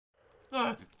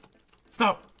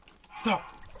Stop!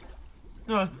 Stop!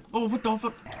 Oh, what the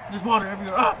fuck? There's water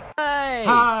everywhere. Hey!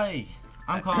 Hi!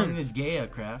 I'm calling this Gaia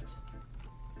Craft.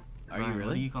 Are you really?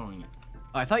 What are you calling it?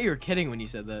 Oh, I thought you were kidding when you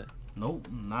said that. Nope,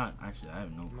 not. Actually, I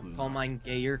have no clue. Call mine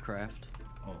Gayer Craft.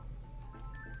 Oh.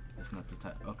 That's not the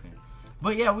type. Okay.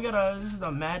 But yeah, we got this is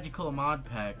a magical mod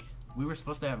pack. We were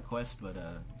supposed to have a quest, but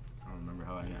I don't remember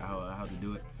how to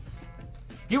do it.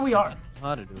 Here we are.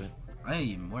 How to do it. I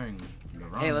am wearing the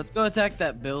wrong. Hey, let's go attack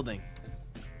that building.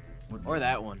 What Or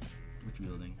that one. Which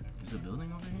building? There's a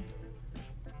building over here?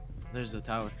 There's a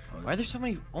tower. Oh, Why are there so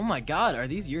many? Oh my god, are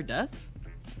these your deaths?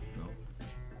 No.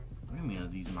 What do you mean are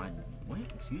these my... Wait,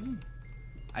 excuse me?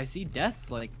 I see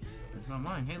deaths like... That's not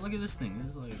mine. Hey, look at this thing. This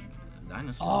is like a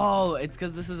dinosaur. Oh, it's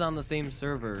because this is on the same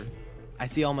server. I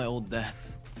see all my old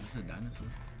deaths. This is a dinosaur.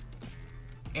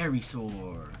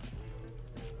 Aerosaur. Oh,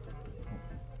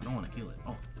 I don't want to kill it.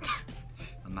 Oh.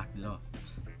 I knocked it off.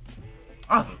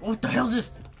 Ah, what the hell is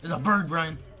this? There's a bird,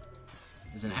 Brian.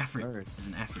 There's an Afrit. There's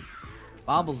an Afrit.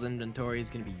 Bobble's inventory is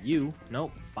gonna be you.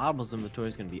 Nope. Bobble's inventory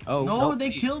is gonna be O. No, nope. they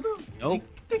killed him. Nope.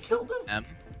 They killed him. M.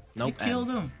 Nope. They killed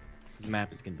him. His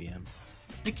map is gonna be M.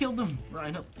 They killed him.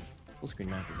 Ryan up. Full screen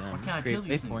map is M. Why can't I Create kill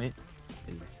these point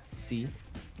is C.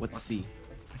 What's What? C?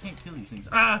 I can't kill these things.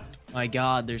 Ah! My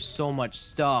god, there's so much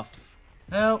stuff.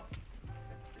 Help!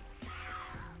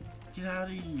 Get out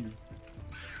of here.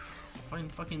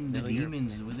 Find fucking the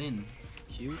demons within.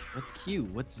 Q? What's Q?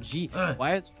 What's G? Uh.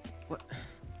 Why is... What?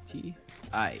 T?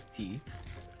 I. T.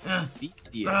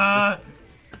 Beastia.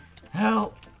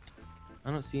 Help!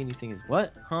 I don't see anything as...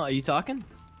 What? Huh? Are you talking?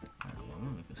 I don't know, I'm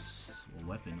gonna make a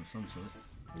weapon of some sort.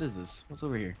 What is this? What's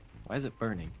over here? Why is it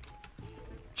burning?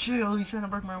 Chill, he's trying to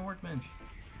break my workbench.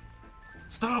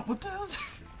 Stop, what the hell is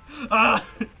this? Ah!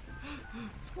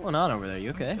 What's going on over there?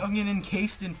 You okay? I'm getting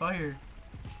encased in fire.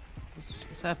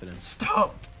 What's happening?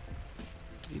 Stop!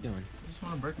 What are you doing? I just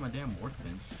want to break my damn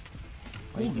workbench.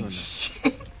 Why are you Holy doing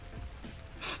shit!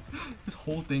 This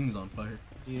whole thing's on fire.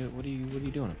 What are you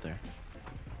doing up there?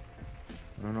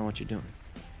 I don't know what you're doing.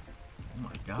 Oh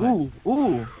my god. Ooh,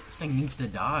 ooh. This thing needs to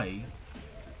die.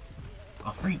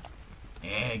 Oh, freak.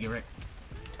 Yeah, get wrecked.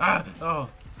 Ah! Oh,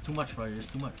 it's too much fire. It's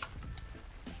too much.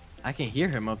 I can hear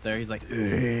him up there. He's like,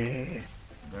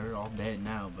 They're all dead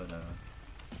now, but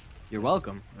you're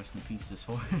welcome. Rest in peace, this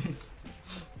forest.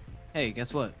 Hey,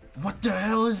 guess what? What the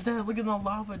hell is that? Look at the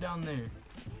lava down there.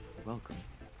 You're welcome.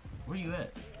 Where you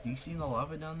at? Do you see the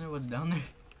lava down there? What's down there?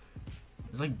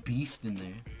 There's like beast in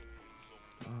there.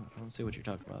 I don't see what you're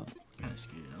talking about. I'm kind of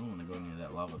scared. I don't want to go near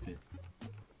that lava pit.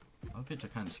 Lava pits are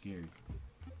kind of scary.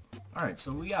 Alright,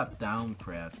 so we got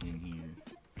Downcraft in here.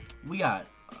 We got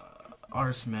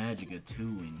ARS Magica 2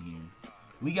 in here.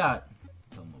 We got...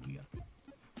 Tell them what we got.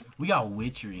 We got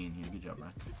Witchery in here. Good job,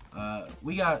 Brian.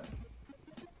 We got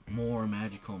more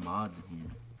magical mods in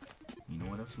here. You know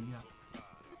what else we got?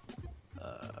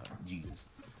 Jesus.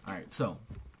 Alright, so...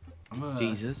 I'm gonna...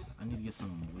 Jesus. I need to get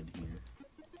some wood here.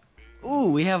 Ooh,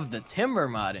 we have the timber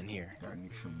mod in here. Gotta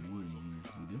get some wood in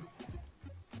here. We do?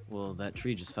 Well, that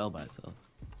tree just fell by itself.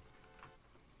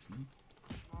 See?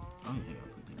 I don't even think I'll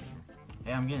put that in here.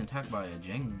 Hey, I'm getting attacked by a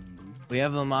Jengu. We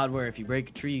have a mod where if you break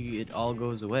a tree, it all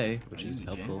goes away, which is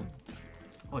helpful.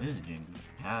 Oh, it is a Jengu.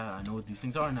 Yeah, I know what these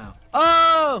things are now.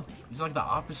 Oh! These are like the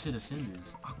opposite of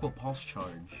cinders. Aqua Pulse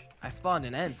Charge. I spawned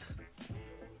an Ent.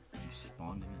 You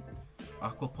spawned in it.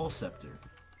 Aqua Pulse Scepter.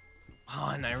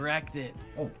 Oh, and I wrecked it.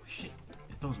 Oh, shit.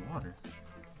 It throws water.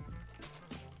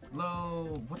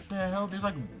 Hello? What the hell? There's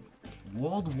like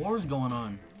world wars going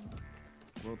on.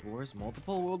 World Wars?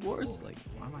 Multiple World Wars? Whoa, Like,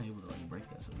 why am I able to like break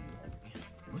that so easily?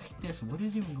 Look at this. What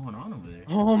is even going on over there?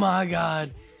 oh my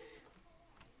god.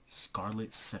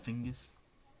 Scarlet Sephingus?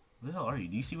 Where the hell are you?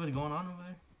 Do you see what's going on over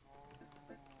there?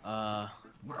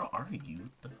 Where are you?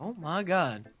 What the Oh my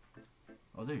god.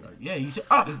 Oh, there you are. Yeah, you see.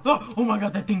 Ah! Oh my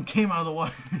god, that thing came out of the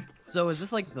water. So is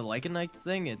this like the LYCANITES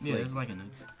thing? It's yeah, like it's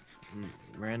LYCANITES.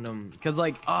 random. Cause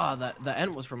like, the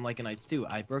Ent was from LYCANITES too.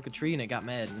 I broke a tree and it got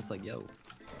mad and it's like, yo.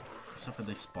 Except for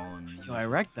they spawn. Yo, I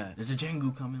wrecked that. There's a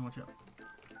Jengu coming. Watch out.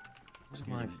 Oh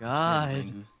my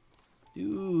god.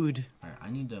 Dude. Alright, I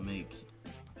need to make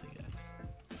a pickaxe.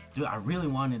 Dude, I really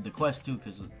wanted the quest too,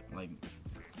 cause like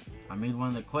I made one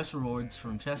of the quest rewards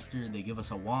from Chester. They give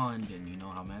us a wand, and you know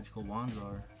how magical wands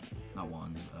are. Not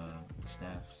wands,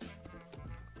 staffs.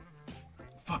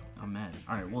 Fuck, I'm mad.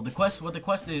 Alright, well what the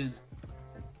quest is,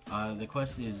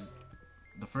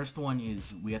 the first one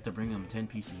is we have to bring them 10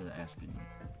 pieces of aspen.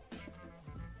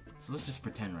 So let's just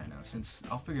pretend right now, since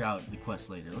I'll figure out the quest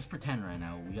later. Let's pretend right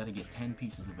now we gotta get 10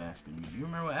 pieces of aspen. You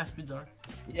remember what aspens are?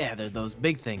 Yeah, they're those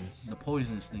big things. The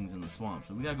poisonous things in the swamp.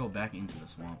 So we gotta go back into the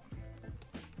swamp.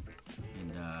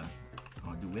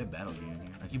 Dude, we have battle gear in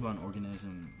here. I keep on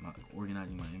organizing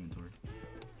my inventory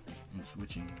and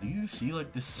switching. Do you see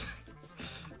like this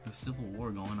the civil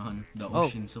war going on? The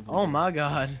ocean civil war. Oh my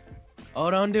god. Oh,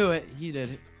 don't do it. He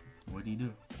did it. What did he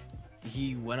do?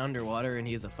 He went underwater and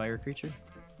he's a fire creature.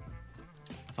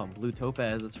 I found blue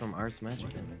topaz. It's from ARS What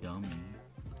Magica. a dummy.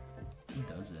 Who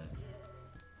does that?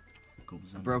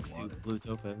 Goes I broke underwater. 2 blue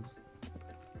topaz.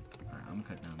 Alright, I'm gonna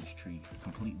cut down this tree.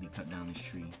 Completely cut down this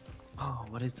tree. Oh,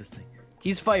 what is this thing?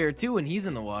 He's fire too and he's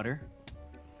in the water.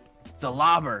 It's a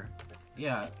lobber.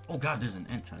 Yeah. Oh god, there's an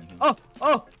ant trying to kill me. Oh,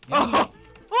 oh, Yeah,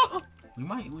 oh. we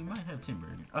might have timber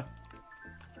in here.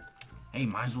 Hey,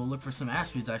 might as well look for some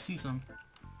aspids. I see some.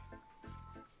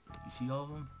 You see all of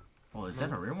them? Oh, is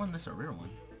that a rare one? That's a rare one.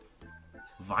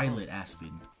 Violet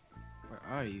aspid. Where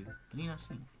are you? Did you not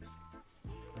see?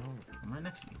 Oh. I'm right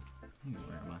next to you.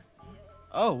 Where am I?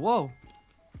 Oh, whoa.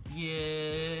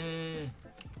 Yeah.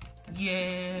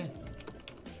 Yeah.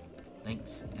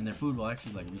 Thanks. And their food will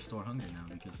actually like restore hunger now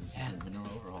because this is a vanilla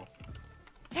overhaul.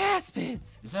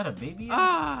 Aspids. Is that a baby?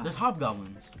 Ah. There's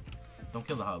hobgoblins. Don't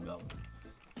kill the hobgoblins.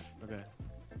 Okay.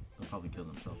 They'll probably kill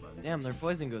themselves by this. Damn, their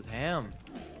poison goes ham.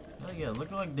 Oh yeah, look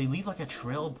like they leave like a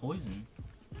trail of poison.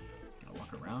 Gotta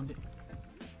walk around it.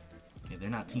 Okay, they're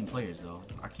not team players though.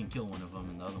 I can kill one of them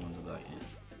and the other ones will be like,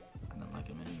 I don't like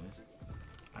them anyways.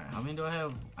 Alright, how many do I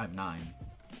have? I have 9.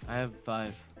 I have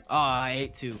 5. Oh, I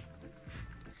ate 2.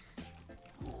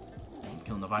 I'm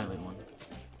killing the violet one.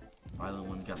 Violet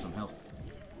one got some health.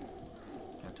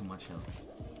 Got too much health.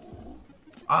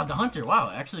 Ah, the hunter. Wow,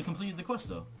 I actually completed the quest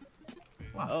though.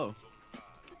 Wow. Oh.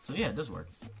 So yeah, it does work.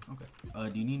 Okay.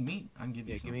 Do you need meat? I can give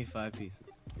you some. Give me 5 pieces.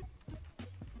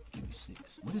 Give you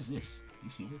 6. What is this? You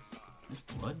see this? This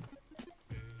blood?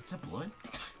 Is that blood?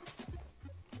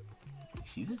 You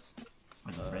see this?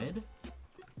 Like red?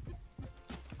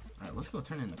 Alright, let's go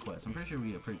turn in the quest. I'm pretty sure we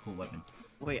get a pretty cool weapon.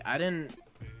 Wait, I didn't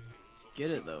get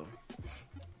it though.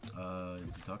 Did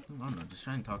you talk to him? I don't know. Just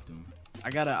try and talk to him.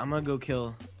 I'm gonna go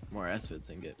kill more aspids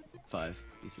and get 5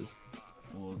 pieces.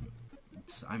 Well,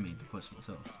 I made the quest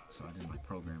myself, so I didn't like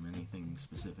program anything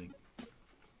specific.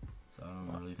 So I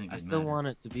don't really think I it still mattered. want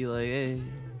it to be like, hey.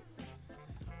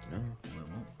 No. Well, it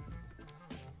won't.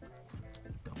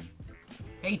 Dumb.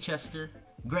 Hey, Chester.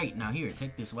 Great. Now here,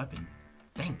 take this weapon.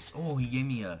 Thanks. Oh, he gave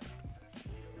me a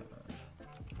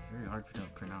very hard to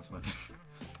pronounce weapon.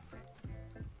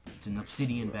 It's an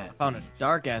obsidian bat. I found a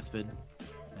dark aspid.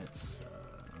 That's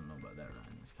I don't know about that,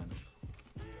 Ryan. It's kind of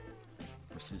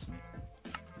persistent.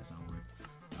 That's not a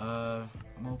word.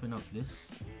 I'm gonna open up this.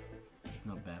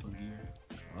 Open up battle gear.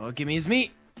 Oh, give me his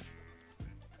meat.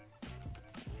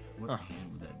 What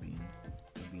hand would that be in?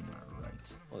 That'd be in my right.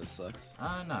 Oh, this sucks.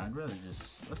 Nah, I'd rather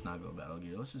just, let's not go battle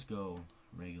gear. Let's just go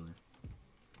regular.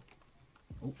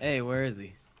 Oh. Hey, where is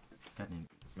he? Goddamn.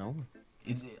 No.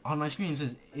 It's, on my screen it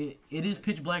says, it is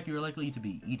pitch black, you're likely to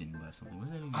be eaten by something.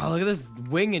 What does that mean? Oh, look at this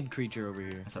winged creature over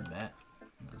here. That's a bat.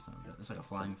 No, that's not a bat. That's like a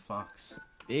flying fox.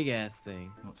 Big ass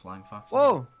thing. What, flying fox?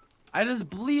 Whoa! I just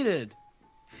bleeded.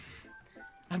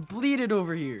 I bleeded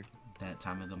over here. That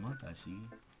time of the month, I see.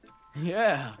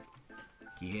 Yeah.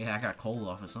 Yeah, I got cold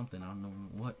off of something. I don't know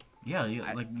what. Yeah,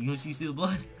 like, you see the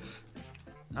blood?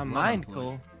 I'm mind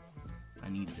cold. I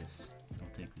need this.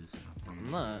 Don't take this. I'm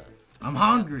not. I'm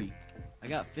hungry. I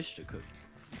got fish to cook.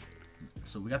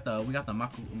 So we got the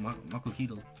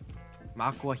makuhito.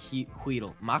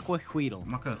 Maquahuitl.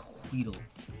 Makuhito.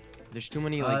 There's too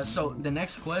many like. So the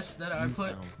next quest that I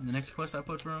put,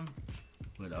 for him,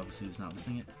 but obviously it's not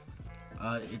listing it.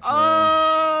 It's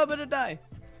I'm gonna die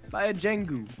by a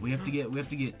Jengu. we have to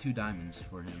get 2 diamonds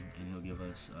for him, and he'll give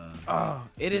us. Oh,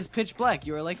 it is pitch black.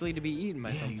 You are likely to be eaten by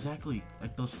Yeah, something. exactly.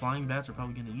 Like those flying bats are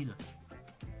probably gonna eat us.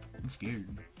 I'm scared.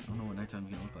 I don't know what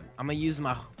nighttime's gonna look like. I'm gonna use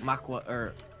my makwa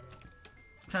or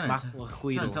I'm trying to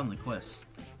maquahuitl. tell him the quest.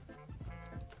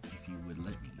 If you would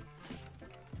let me.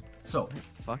 So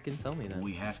Fucking tell me that.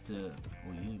 we have to.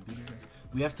 Oh yeah, big as that.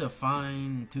 We have to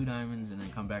find 2 diamonds and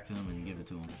then come back to him and give it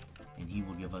to him, and he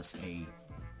will give us a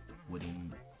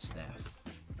wooden staff.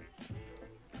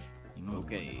 You know the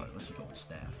wooden part. Let's just go with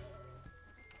staff.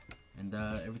 And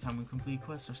every time we complete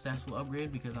quests, our stats will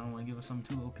upgrade because I don't want to give us some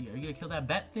too OP. Are you gonna kill that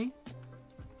bat thing?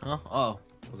 Huh? Oh.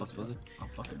 Was I supposed to? I'll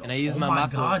fuck it up. Can I use oh my my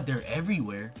makwa? god, they're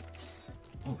everywhere.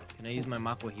 Oh. Can I use my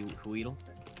maquahuitl?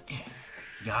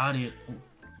 Got it. Oh,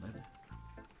 leather.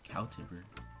 Cow tipper.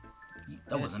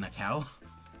 That wasn't a cow.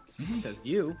 Says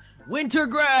you. Winter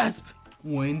grasp.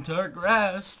 Winter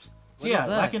grasp. So What yeah, is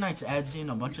that? LYCANITES adds in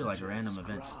a bunch of like random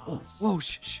events. Oh, Whoa,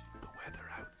 shh. The weather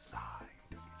outside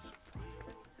is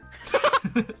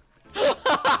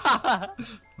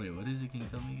wait, what is it? Can you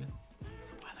tell me again?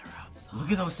 The weather outside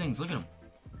Look at those things. Look at them.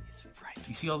 is frightening. frightful.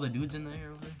 You see all the dudes in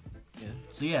there over there? Yeah.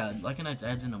 So yeah, LYCANITES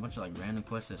adds in a bunch of like random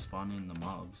quests that spawn in the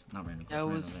mobs. Not random quests, That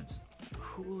random was events.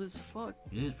 cool as fuck.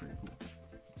 It is pretty cool.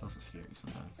 It's also scary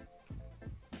sometimes.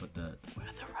 But the...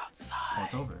 Weather Oh, outside.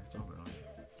 it's over. It's over.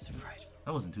 It's frightful.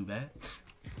 That wasn't too bad.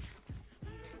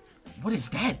 What is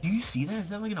that? Do you see that? Is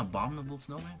that like an abominable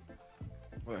snowman?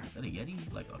 Where? Is that a Yeti?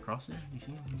 Like across there? You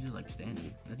see him? He's just like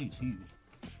standing. That dude's huge.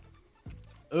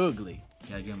 Ugly.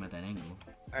 Gotta get him at that angle.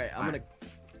 Alright, I'm gonna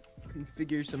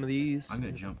configure some of these. I'm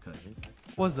gonna jump cut.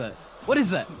 What's that? What is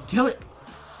that? Kill it!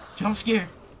 Jump scare!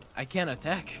 I can't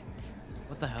attack.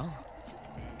 What the hell?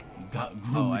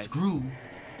 Grew. Oh, It's grew.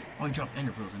 Oh, he dropped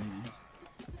ender pearls. I need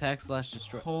these. Attack /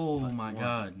 destroy. Oh Button my one.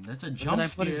 god. That's a Where jump did I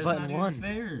scare. put his That's button not even one?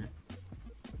 fair.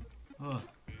 Oh.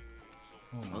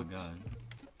 Oh my Oops. god.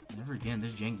 Never again.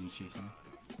 This Jangu's chasing me.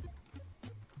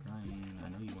 Ryan, I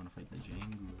know you want to fight the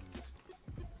Jangus.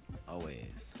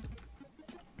 Always.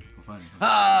 Go find him.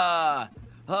 Ah!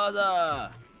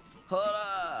 Hoda!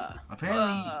 Hoda!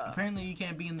 Apparently you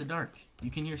can't be in the dark. You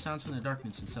can hear sounds from the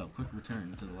darkness itself. Quick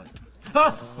return to the light.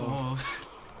 Ah! Oh.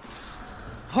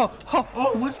 Ho! Ho!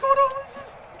 Oh, what's going on? What's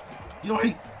this? Get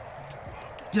away!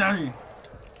 Get out of here!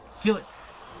 Kill it!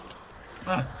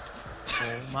 Ah.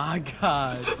 Oh my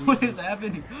god. What is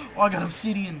happening? Oh, I got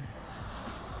obsidian.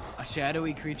 A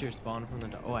shadowy creature spawned from the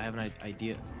dark. Oh, I have an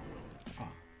idea. Oh.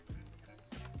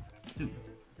 Dude,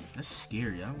 that's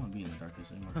scary. I don't want to be in the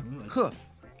darkness anymore. Can we, Huh.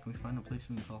 can we find a place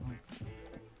we can call home?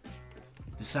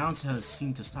 The sounds has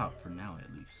seemed to stop for now,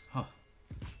 at least. Huh.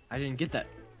 I didn't get that.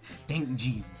 Thank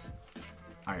Jesus.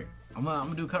 Alright, I'm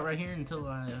gonna do a cut right here until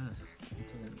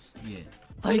it's, yeah.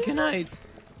 LYCANITES!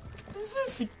 What is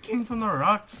this? It came from the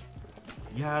rocks.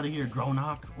 Get out of here,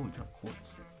 Gronock. Oh, he dropped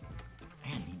quartz.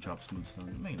 Man, he dropped smooth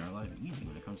stone. Making our life easy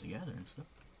when it comes to gathering stuff.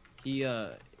 He,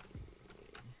 Yeah.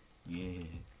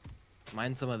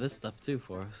 mined some of this stuff too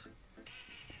for us.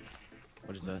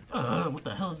 What is that? What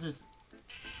the hell is this?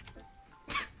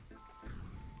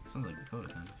 Sounds like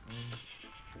Dakota kind of.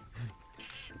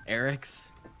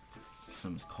 Eric's?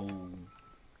 Some's cold.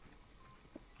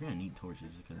 You're gonna need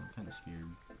torches because I'm kind of scared.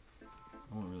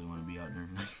 I don't really want to be out there.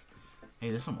 Hey,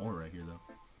 there's some ore right here though.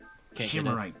 Can't get it.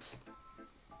 Shimmerite.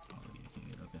 Oh, yeah, can't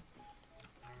get it. Okay.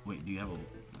 Wait, do you have a? No,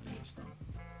 you have stone.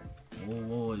 Whoa,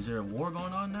 whoa! Is there a war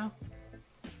going on now?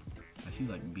 I see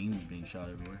like beams being shot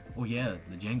everywhere. Oh yeah,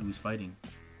 the Jangu's fighting.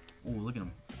 Oh, look at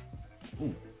him.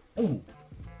 Oh, oh!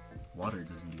 Water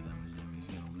doesn't do that much damage.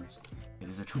 He's gonna lose. It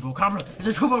is a Chupacabra! It's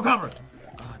a Chupacabra!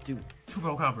 Ah, dude.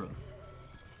 Chupacabra.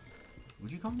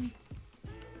 What'd you call me?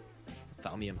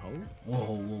 Thaumium Ho? Whoa,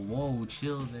 whoa, whoa!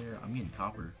 Chill there. I'm getting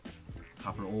copper.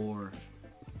 Copper ore.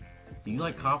 Do you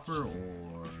like copper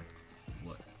or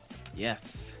what?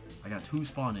 Yes. I got 2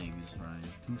 spawn eggs, Ryan.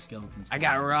 2 skeletons. I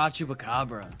got raw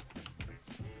Chupacabra.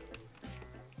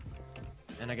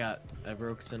 And I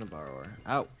broke Cinnabar ore.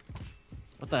 Ow.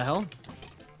 What the hell?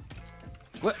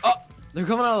 What? Oh! They're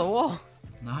coming out of the wall!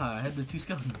 Nah, I had the 2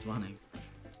 skeleton spawn eggs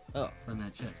Oh. from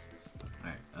that chest.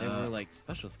 Alright, They were like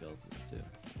special skeletons too.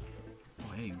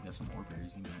 oh hey, we got some ore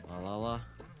berries. You got La la la.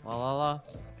 La la la.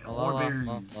 La la ore la. berries.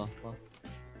 La la la.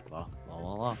 La la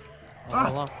la la. Ah, La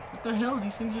la. what the hell?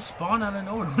 These things just spawn out of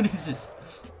nowhere. What is this?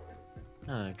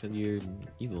 Ah, cause you're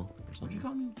evil or What'd something. you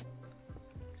call me?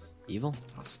 Evil?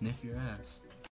 I'll sniff your ass.